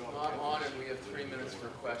not on, and we have 3 minutes for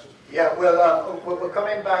questions. Yeah, well, we're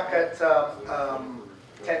coming back at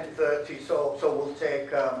 10:30, so we'll take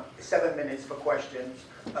 7 minutes for questions,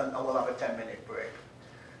 and we'll have a 10-minute break.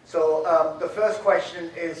 So the first question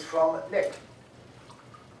is from Nick.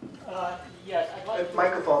 Yes, I'd like to...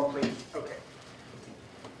 Microphone, please. Okay.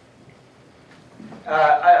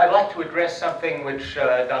 I'd like to address something which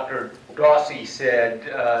Dr. Dawsey said,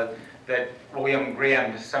 that William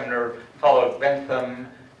Graham Sumner followed Bentham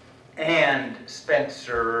and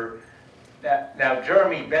Spencer. Now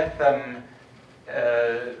Jeremy Bentham,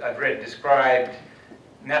 I've read, described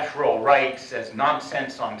natural rights as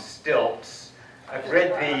nonsense on stilts. I've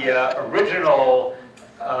read the original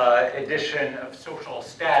edition of Social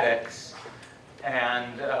Statics,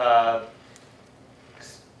 and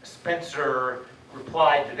Spencer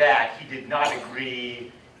replied to that. He did not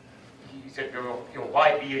agree. He said,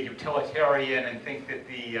 why be a utilitarian and think that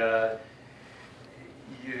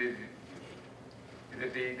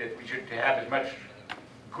that we should have as much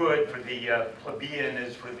good for the plebeian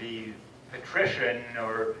as for the patrician,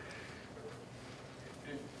 or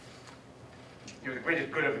the greatest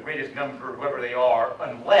good of the greatest number, whoever they are,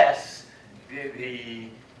 unless the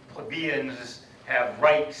plebeians have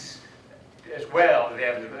rights as well. They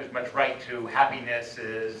have as much right to happiness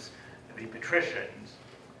as the patricians,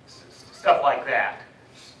 stuff like that.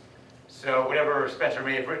 So whatever Spencer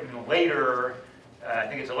may have written later, I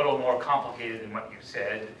think it's a little more complicated than what you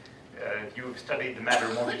said. If you've studied the matter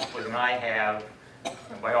more deeply than I have,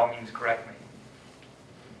 by all means correct me.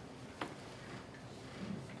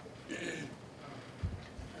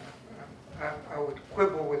 I would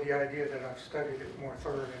quibble with the idea that I've studied it more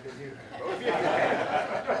thoroughly than you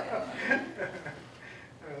have.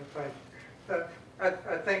 But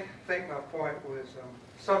I think my point was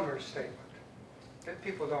Sumner's statement that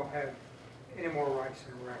people don't have any more rights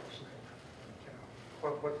than rights. You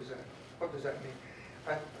know, what does that mean?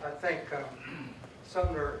 I think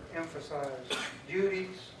Sumner emphasized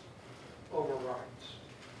duties over rights,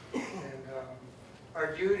 and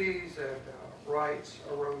our duties and rights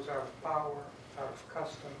arose out of power, out of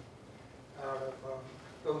custom, out of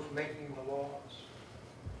those making the laws.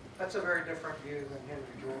 That's a very different view than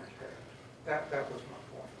Henry George had. That was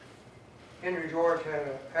my point. Henry George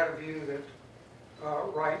had a view that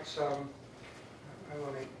rights, I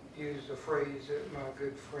want to use the phrase that my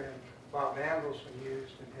good friend Bob Anderson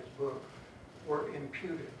used in his book, were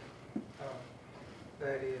imputed.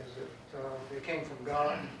 That is, that they came from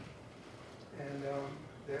God, and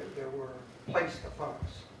they were placed upon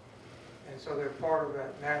us. And so they're part of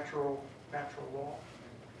that natural law.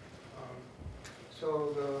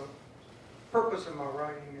 So the purpose of my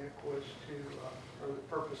writing, Nick, was to, or the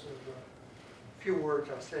purpose of the few words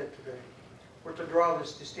I said today, were to draw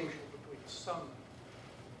this distinction between Sumner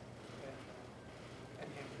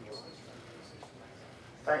and Henry George.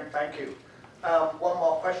 Thank you. One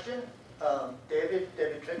more question. David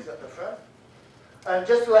Triggs at the front. And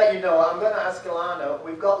just to let you know, I'm going to ask Alana,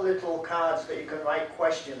 we've got little cards that you can write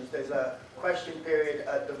questions. There's a question period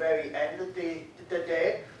at the very end of the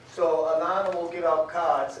day. So Alana will give out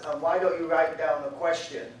cards, and why don't you write down a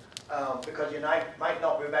question, because you might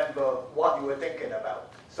not remember what you were thinking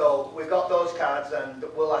about. So we've got those cards, and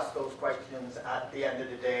we'll ask those questions at the end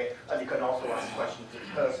of the day, and you can also ask questions in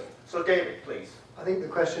person. So David, please. I think the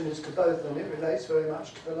question is to both, and it relates very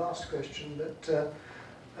much to the last question, but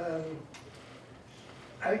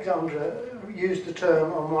Alexandra used the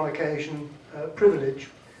term on one occasion,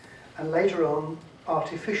 privilege, and later on,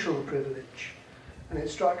 artificial privilege. And it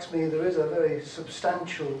strikes me there is a very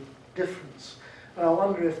substantial difference. And I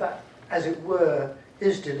wonder if that, as it were,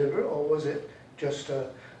 is deliberate, or was it just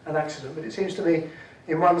an accident? But it seems to me,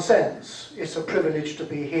 in one sense, it's a privilege to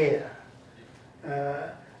be here.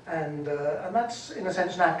 And that's, in a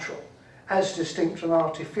sense, natural, as distinct from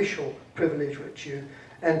artificial privilege, which you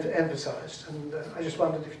emphasised. And I just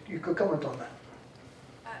wondered if you could comment on that.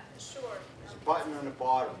 Sure. There's a button on the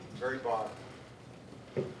bottom, very bottom.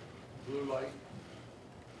 Blue light.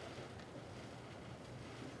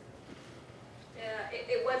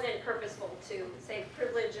 It wasn't purposeful to say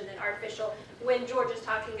privilege and then artificial. When George is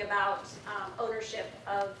talking about ownership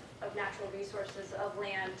of natural resources, of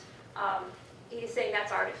land, he's saying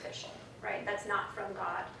that's artificial. right? That's not from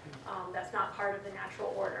God. That's not part of the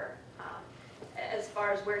natural order. As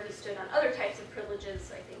far as where he stood on other types of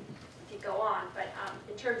privileges, I think he could go on. But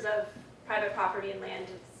in terms of private property and land,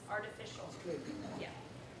 it's artificial. Yeah.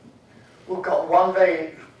 We've got one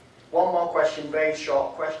more question, very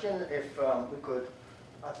short question, if we could,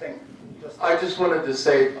 I think. I just wanted to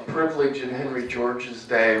say privilege in Henry George's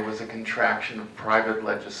day was a contraction of private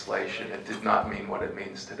legislation. It did not mean what it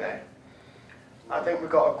means today. I think we've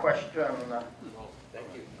got a question. Thank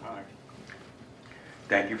you.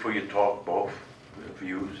 Thank you for your talk, both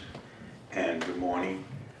views, and good morning.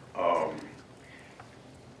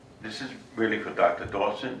 This is really for Dr.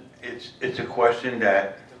 Dawson. It's a question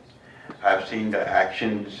that I've seen the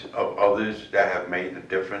actions of others that have made the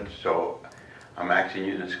difference, so I'm asking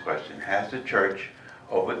you this question. Has the church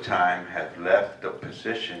over time have left the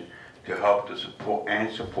position to help to support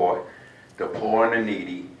the poor and the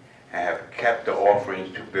needy and have kept the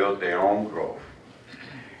offerings to build their own growth?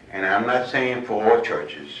 And I'm not saying for all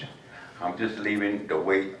churches, I'm just leaving the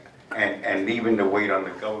weight and leaving the weight on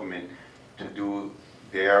the government to do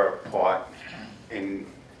their part in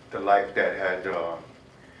the life that had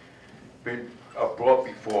been brought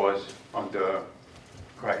before us under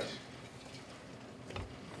Christ.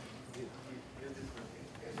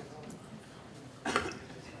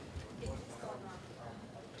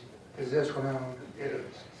 Is this one on? It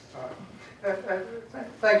is.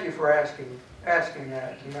 Thank you for asking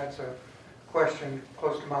that, and that's a question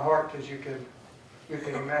close to my heart, as you can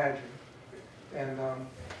imagine. And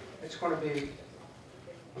it's going to be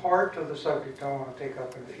part of the subject I want to take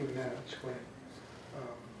up in a few minutes when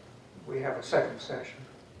we have a second session.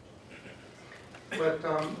 But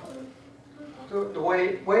the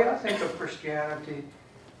way I think of Christianity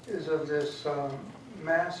is of this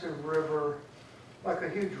massive river, like a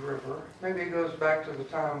huge river. Maybe it goes back to the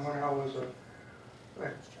time when I was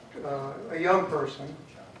a young person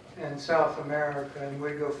in South America, and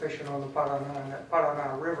we'd go fishing on the Paraná, and that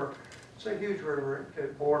Paraná River. It's a huge river.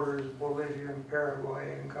 It borders Bolivia and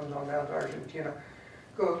Paraguay and comes on down to Argentina.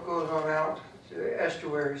 Goes on out to the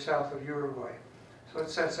estuary south of Uruguay. So it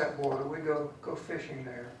sets that border. We go fishing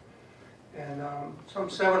there. And some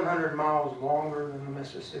 700 miles longer than the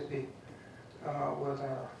Mississippi, with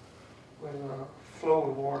a flow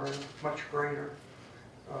of water much greater.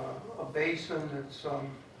 A basin that's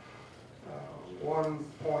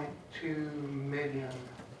 1.2 million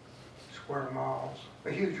square miles,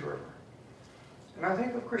 a huge river. And I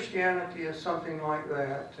think of Christianity as something like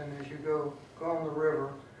that. And as you go on the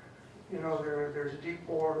river, you know, there's deep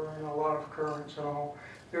water and a lot of currents and all.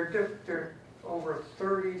 There are over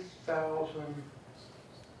 30,000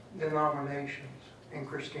 denominations in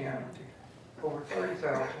Christianity. Over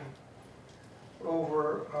 30,000.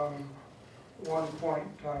 Over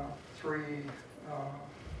 1.3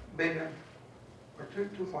 billion, or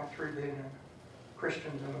 2.3 billion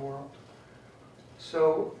Christians in the world.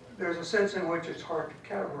 So there's a sense in which it's hard to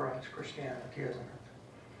categorize Christianity, isn't it?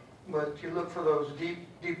 But you look for those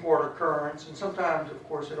deep water currents, and sometimes, of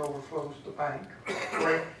course, it overflows the bank.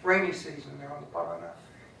 Rainy season there on the Paraná.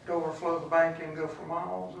 It overflows the bank and go for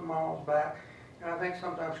miles and miles back. And I think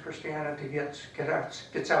sometimes Christianity gets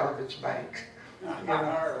out of its bank. You know,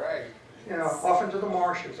 All right. You know, off into the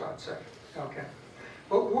marshes, I'd say. Okay.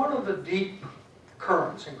 But one of the deep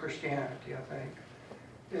currents in Christianity, I think,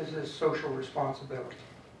 is this social responsibility.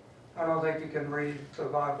 I don't think you can read the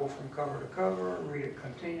Bible from cover to cover, read it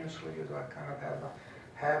continuously, as I kind of have a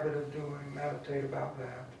habit of doing, meditate about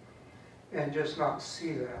that, and just not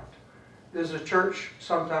see that. Does the church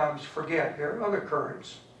sometimes forget there are other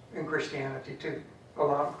currents in Christianity too, a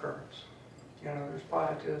lot of currents. You know, there's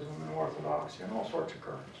pietism and orthodoxy and all sorts of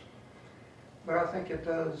currents. But I think it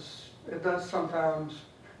does sometimes,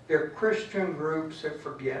 there are Christian groups that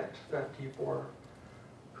forget that deep water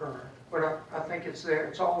current. But I think it's there,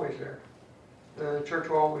 it's always there. The church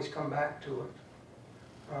will always come back to it,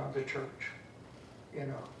 the church. You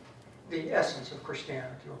know, the essence of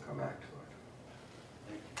Christianity will come back to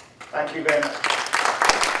it. Thank you very much.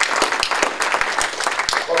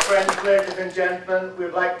 Well, friends, ladies and gentlemen,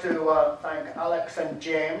 we'd like to thank Alex and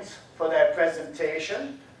James for their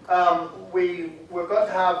presentation. We were going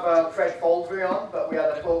to have Fred Foldry on, but we had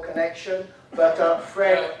a poor connection. But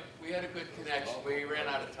Fred... We had a good connection. We ran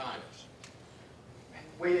out of time.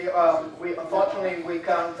 We unfortunately we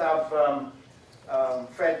can't have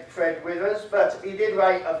Fred with us, but he did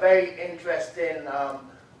write a very interesting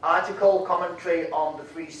article, commentary on the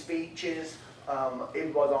free speeches.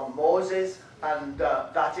 It was on Moses, and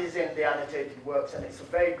that is in the annotated works, and it's a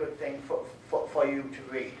very good thing for you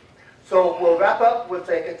to read. So we'll wrap up. We'll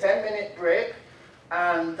take a 10-minute break,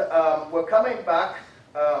 and we're coming back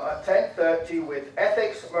at 10:30 with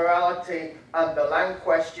Ethics, Morality and the Land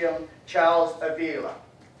Question, Charles Avila.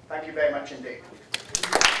 Thank you very much indeed.